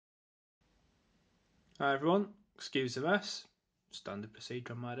Hi everyone, excuse the mess, standard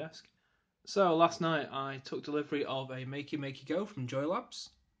procedure on my desk. So last night I took delivery of a Makey Go from Joy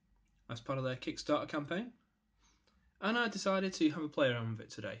Labs as part of their Kickstarter campaign, and I decided to have a play around with it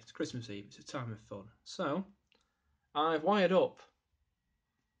today. It's Christmas Eve, it's a time of fun. So I've wired up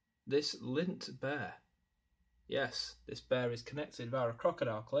this lint bear. Yes, this bear is connected via a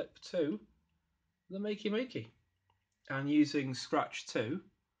crocodile clip to the Makey, and using Scratch 2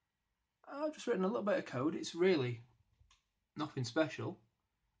 I've just written a little bit of code. It's really nothing special.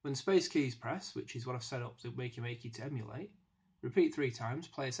 When the space key is pressed, which is what I've set up to Makey to emulate, repeat 3 times,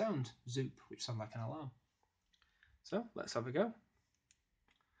 play a sound, zoop, which sounds like an alarm. So let's have a go.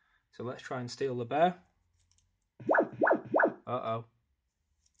 So let's try and steal the bear. Uh-oh.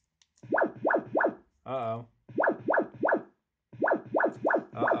 Uh-oh.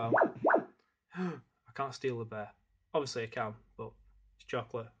 Uh-oh. I can't steal the bear. Obviously I can, but it's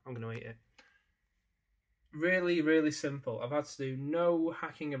chocolate. I'm going to eat it. Really, really simple. I've had to do no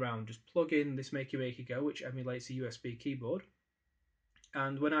hacking around. Just plug in this Makey Go, which emulates a USB keyboard.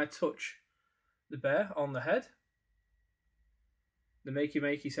 And when I touch the bear on the head, the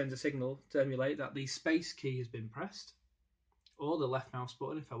Makey sends a signal to emulate that the space key has been pressed, or the left mouse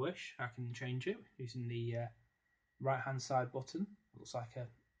button if I wish. I can change it using the right hand side button. It looks like a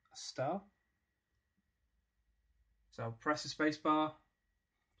star. So press the space bar,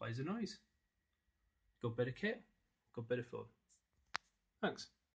 plays a noise. Good bit of kit, good bit of fun. Thanks.